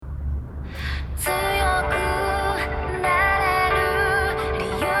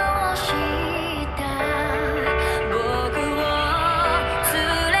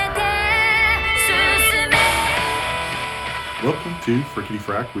to Frickety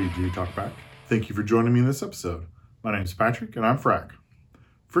Frack, We Do Talk Back. Thank you for joining me in this episode. My name is Patrick, and I'm Frack.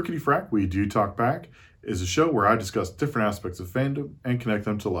 Frickety Frack, We Do Talk Back is a show where I discuss different aspects of fandom and connect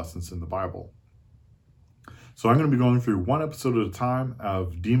them to lessons in the Bible. So I'm going to be going through one episode at a time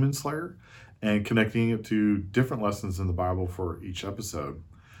of Demon Slayer and connecting it to different lessons in the Bible for each episode.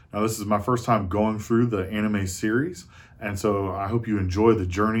 Now, this is my first time going through the anime series, and so I hope you enjoy the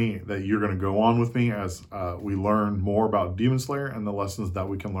journey that you're going to go on with me as we learn more about Demon Slayer and the lessons that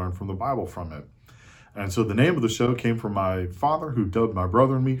we can learn from the Bible from it. And so the name of the show came from my father, who dubbed my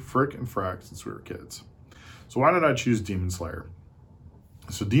brother and me Frick and Frack since we were kids. So why did I choose Demon Slayer?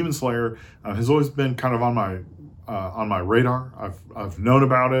 So Demon Slayer has always been kind of on my radar. I've known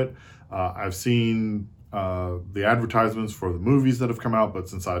about it. I've seen the advertisements for the movies that have come out, but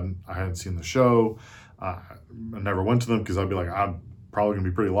since I hadn't seen the show, I never went to them because I'd be like, I'm probably gonna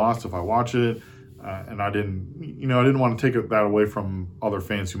be pretty lost if I watch it, and I didn't want to take that away from other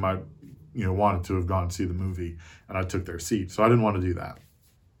fans who might, wanted to have gone and see the movie, and I took their seat, so I didn't want to do that.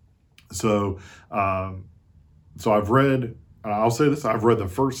 So I've read. I'll say this, I've read the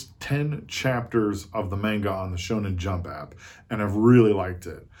first 10 chapters of the manga on the Shonen Jump app, and I've really liked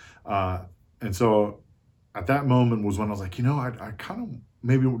it. And so at that moment was when I was like, I kind of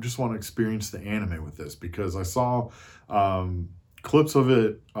maybe just want to experience the anime with this, because I saw clips of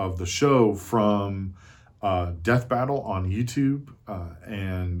the show from Death Battle on YouTube,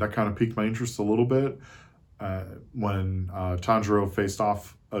 and that kind of piqued my interest a little bit when Tanjiro faced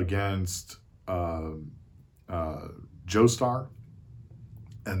off against Joestar.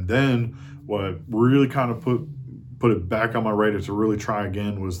 And then what really kind of put it back on my radar to really try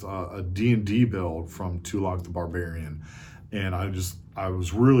again was a D&D build from Tulok the Barbarian. And I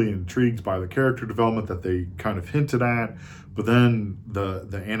was really intrigued by the character development that they kind of hinted at, but then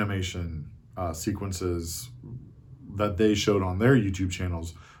the animation sequences that they showed on their YouTube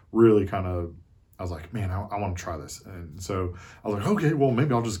channels really kind of, I was like, man, I want to try this. And so I was like, okay, well,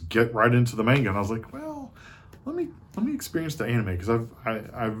 maybe I'll just get right into the manga. And I was like, well, let me experience the anime, because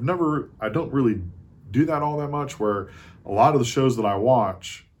I don't really do that all that much, where a lot of the shows that I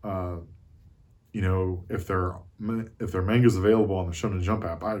watch, if their manga's available on the Shonen Jump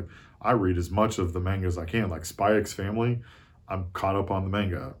app, I read as much of the manga as I can. Like Spy X Family, I'm caught up on the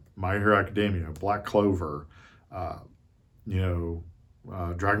manga. My Hero Academia, Black Clover, Dragon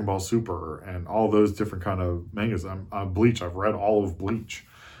Ball Super, and all those different kind of mangas. I'm Bleach. I've read all of Bleach.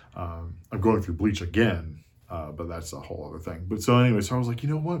 I'm going through Bleach again. But that's a whole other thing. But so anyway, so I was like,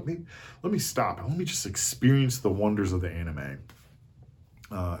 what? Let me stop and let me just experience the wonders of the anime.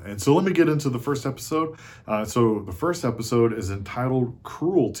 And so let me get into the first episode. So the first episode is entitled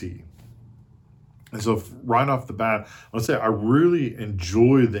Cruelty. And so right off the bat, let's say I really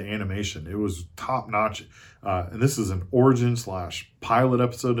enjoyed the animation. It was top notch. And this is an origin / pilot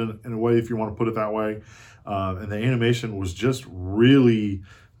episode in a way, if you want to put it that way. And the animation was just really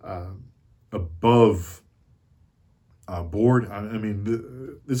above board. I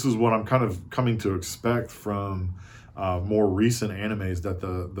mean, this is what I'm kind of coming to expect from more recent animes, that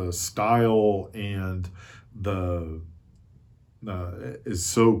the style and the is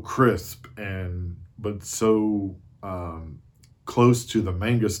so crisp but so close to the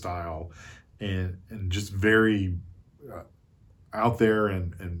manga style, and just very out there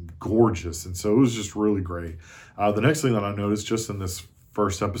and gorgeous. And so it was just really great. The next thing that I noticed just in this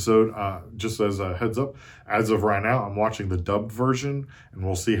first episode, just as a heads up, as of right now, I'm watching the dubbed version, and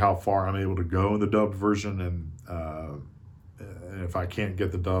we'll see how far I'm able to go in the dubbed version. And if I can't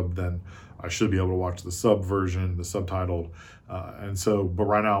get the dub, then I should be able to watch the sub version, the subtitled. But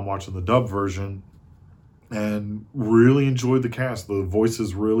right now I'm watching the dubbed version, and really enjoyed the cast. The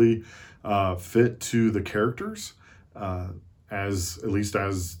voices really fit to the characters, as at least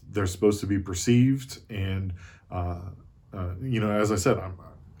as they're supposed to be perceived. And as I said,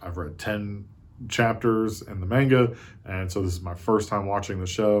 I've read 10 chapters in the manga, and so this is my first time watching the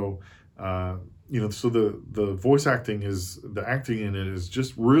show. So the voice acting the acting in it is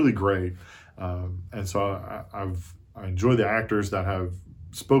just really great. And so I enjoy the actors that have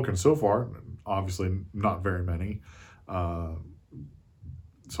spoken so far. Obviously, not very many. So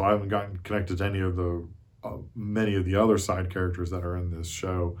I haven't gotten connected to any of many of the other side characters that are in this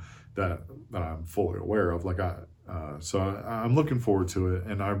show that I'm fully aware of. So I'm looking forward to it,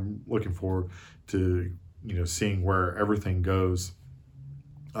 and I'm looking forward to seeing where everything goes.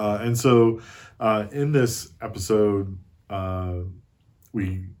 And so in this episode,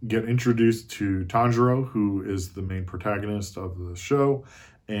 we get introduced to Tanjiro, who is the main protagonist of the show,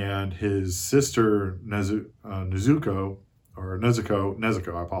 and his sister Nezuko, or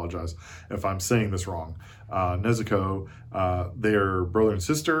Nezuko, I apologize if I'm saying this wrong. Nezuko, they're brother and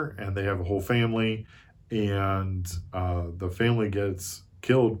sister, and they have a whole family, and the family gets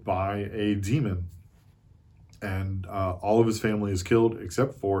killed by a demon, and all of his family is killed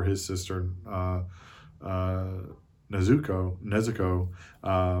except for his sister, Nezuko,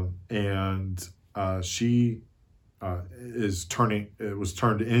 and she was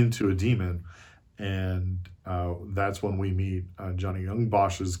turned into a demon, and that's when we meet Johnny Young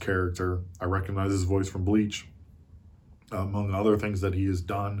Bosch's character. I recognize his voice from Bleach, among other things that he has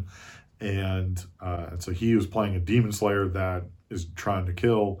done, and so he was playing a demon slayer that is trying to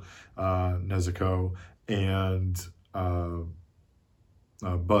kill Nezuko, and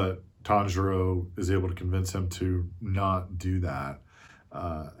but Tanjiro is able to convince him to not do that,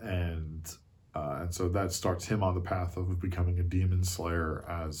 and so that starts him on the path of becoming a demon slayer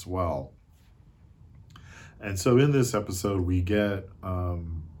as well. And so in this episode, we get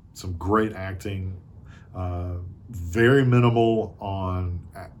some great acting, very minimal on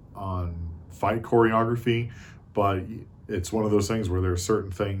fight choreography, but it's one of those things where there are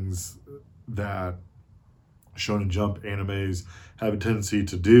certain things that Shonen Jump animes have a tendency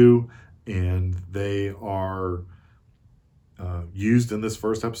to do, and they are used in this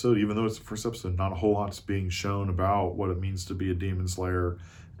first episode. Even though it's the first episode, not a whole lot's being shown about what it means to be a demon slayer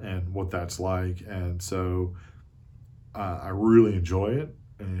and what that's like, and so I really enjoy it,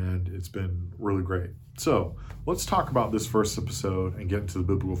 and it's been really great. So let's talk about this first episode and get into the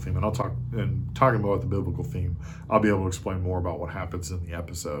biblical theme, and talking about the biblical theme, I'll be able to explain more about what happens in the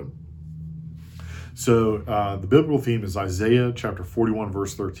episode. So the biblical theme is Isaiah chapter 41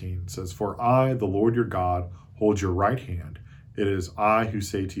 verse 13. It says, "For I, the Lord your God, hold your right hand. It is I who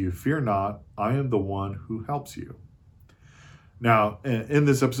say to you, fear not, I am the one who helps you." Now, in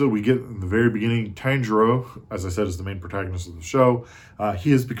this episode, we get in the very beginning, Tanjiro, as I said, is the main protagonist of the show.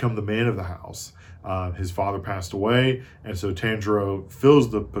 He has become the man of the house. His father passed away, and so Tanjiro fills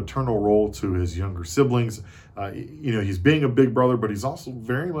the paternal role to his younger siblings. He's being a big brother, but he's also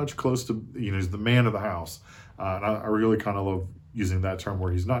very much close to, he's the man of the house. And I really kind of love using that term,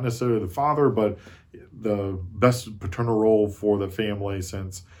 where he's not necessarily the father, but the best paternal role for the family,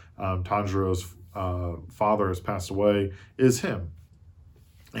 since Tanjiro's father has passed away, is him.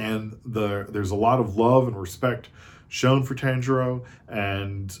 And there's a lot of love and respect shown for Tanjiro,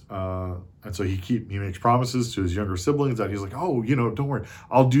 and so he makes promises to his younger siblings that he's like, oh, don't worry,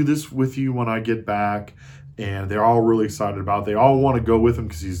 I'll do this with you when I get back. And they're all really excited about it. They all want to go with him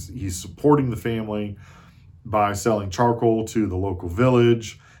because he's supporting the family by selling charcoal to the local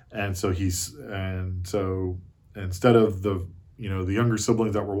village. And so instead of the younger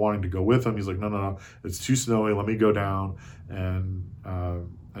siblings that were wanting to go with him, he's like, no, it's too snowy, let me go down. And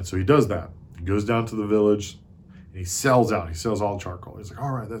so he does that. He goes down to the village, and he sells all the charcoal. He's like,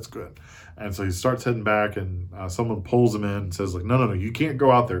 all right, that's good. And so he starts heading back, and someone pulls him in and says, like, no, you can't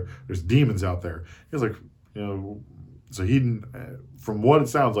go out there. There's demons out there. He's like, so he, from what it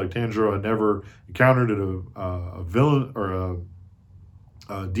sounds like, Tanjiro had never encountered a villain or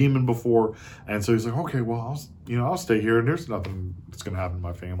a demon before, and so he's like, okay, well, I'll stay here, and there's nothing that's going to happen to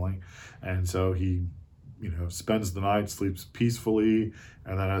my family. And so he, spends the night, sleeps peacefully,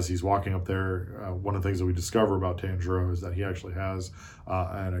 and then as he's walking up there, one of the things that we discover about Tanjiro is that he actually has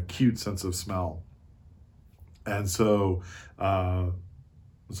an acute sense of smell. And so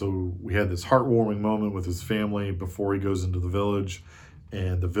we had this heartwarming moment with his family before he goes into the village,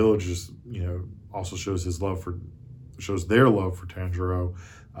 and the village just, also shows their love for Tanjiro,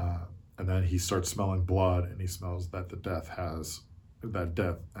 and then he starts smelling blood, and he smells that death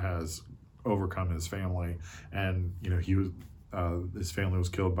has overcome his family, and his family was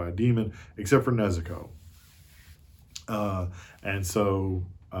killed by a demon, except for Nezuko, and so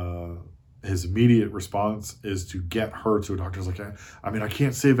his immediate response is to get her to a doctor. He's like, I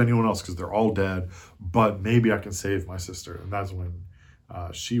can't save anyone else because they're all dead, but maybe I can save my sister. And that's when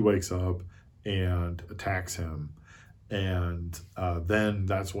she wakes up and attacks him. And then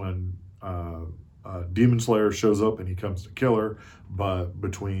that's when Demon Slayer shows up and he comes to kill her. But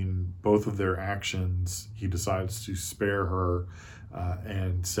between both of their actions, he decides to spare her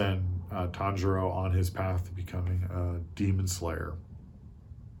and send Tanjiro on his path to becoming a Demon Slayer.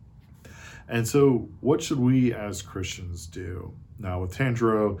 And so what should we as Christians do? Now, with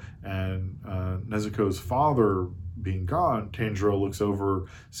Tanjiro and Nezuko's father being gone, Tanjiro looks over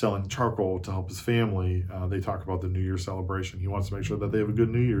selling charcoal to help his family. They talk about the New Year's celebration. He wants to make sure that they have a good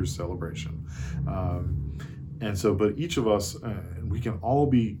New Year's celebration. And so, but each of us, we can all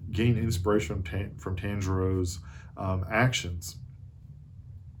gain inspiration from Tanjiro's actions.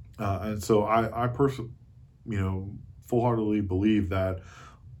 And so I personally, full-heartedly believe that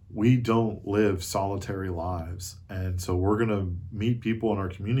we don't live solitary lives. And so we're going to meet people in our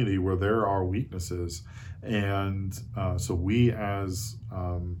community where there are weaknesses. And so we as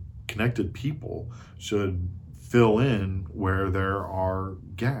connected people should fill in where there are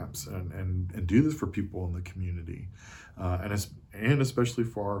gaps and do this for people in the community. And especially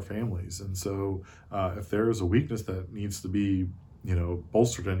for our families. And so if there is a weakness that needs to be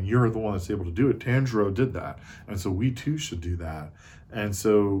bolstered, and you're the one that's able to do it. Tanjiro did that. And so we too should do that. And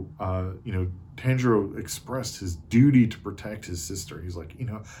so, Tanjiro expressed his duty to protect his sister. He's like,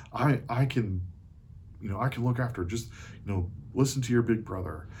 I can look after her. Just, listen to your big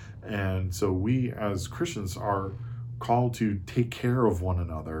brother. And so we as Christians are called to take care of one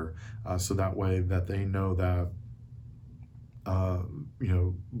another, so that way that they know that,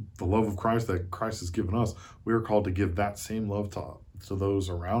 the love of Christ that Christ has given us, we are called to give that same love to those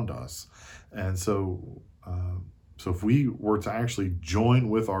around us. And so, if we were to actually join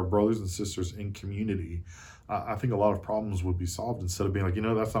with our brothers and sisters in community, I think a lot of problems would be solved, instead of being like,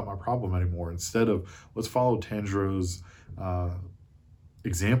 that's not my problem anymore. Instead of, let's follow Tanjiro's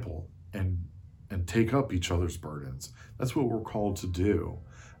example and take up each other's burdens. That's what we're called to do.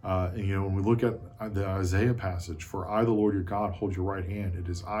 When we look at the Isaiah passage, for I, the Lord your God, hold your right hand. It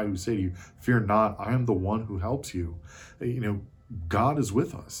is I who say to you, fear not, I am the one who helps you. God is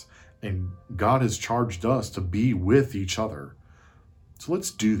with us, and God has charged us to be with each other. So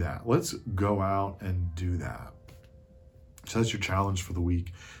let's do that. Let's go out and do that. So that's your challenge for the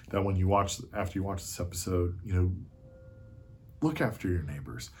week, that when after you watch this episode, look after your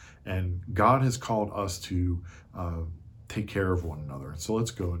neighbors. And God has called us to take care of one another. So let's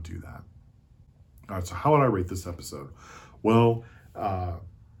go and do that. All right, so how would I rate this episode? Well,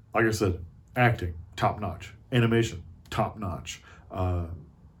 like I said, acting, top-notch. Animation, top-notch.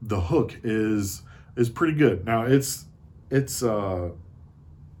 The hook is pretty good. Now, it's the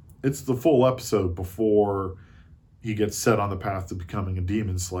full episode before he gets set on the path to becoming a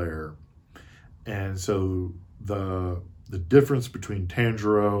demon slayer. And so the difference between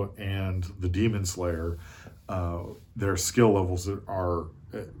Tanjiro and the demon slayer, their skill levels are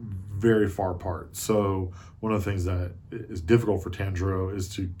very far apart. So one of the things that is difficult for Tanjiro is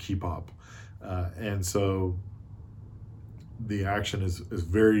to keep up. And so the action is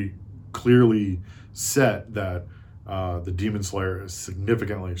very clearly set that the demon slayer is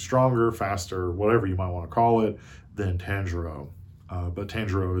significantly stronger, faster, whatever you might want to call it, than Tanjiro. But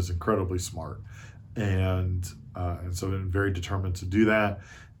Tanjiro is incredibly smart. And so very determined to do that.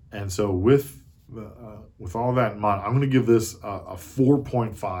 And so with all that in mind, I'm going to give this a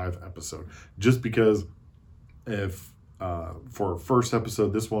 4.5 episode, just because if for a first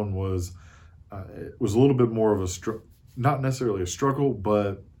episode, this one was it was a little bit more of not necessarily a struggle,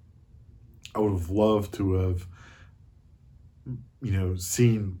 but I would have loved to have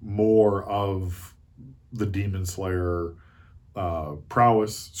seen more of the demon slayer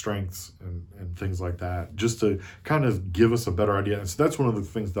prowess, strengths, and things like that, just to kind of give us a better idea. And so that's one of the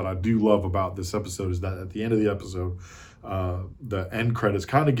things that I do love about this episode, is that at the end of the episode, the end credits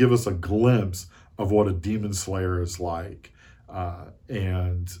kind of give us a glimpse of what a demon slayer is like. Like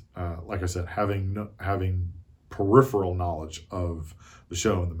I said, having peripheral knowledge of the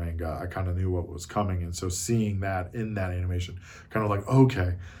show and the manga, I kind of knew what was coming. And so seeing that in that animation, kind of like,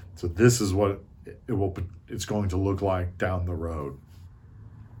 okay, so this is what it's going to look like down the road.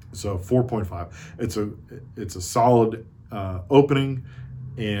 So 4.5. It's a solid opening,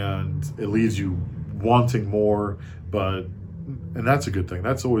 and it leaves you wanting more, and that's a good thing.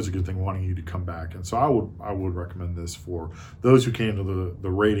 That's always a good thing, wanting you to come back. And so I would recommend this for those who came to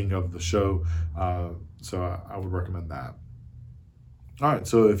the rating of the show. So I would recommend that. All right,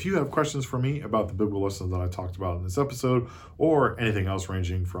 so if you have questions for me about the biblical lessons that I talked about in this episode, or anything else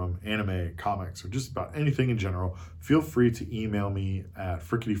ranging from anime, comics, or just about anything in general, feel free to email me at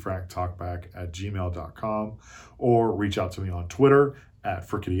frickityfracktalkback@gmail.com, or reach out to me on Twitter at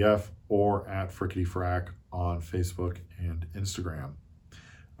frickityf or at frickityfrack on Facebook and Instagram.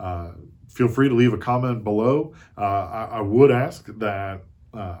 Feel free to leave a comment below. I would ask that,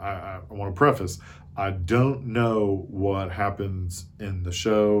 I want to preface, I don't know what happens in the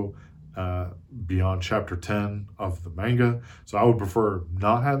show beyond chapter 10 of the manga, so I would prefer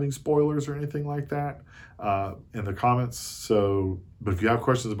not having spoilers or anything like that in the comments. But if you have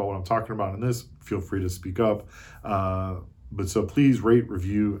questions about what I'm talking about in this, feel free to speak up. So please rate,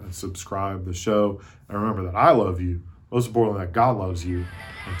 review, and subscribe the show. And remember that I love you, most importantly that God loves you,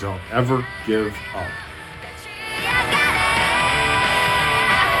 and don't ever give up.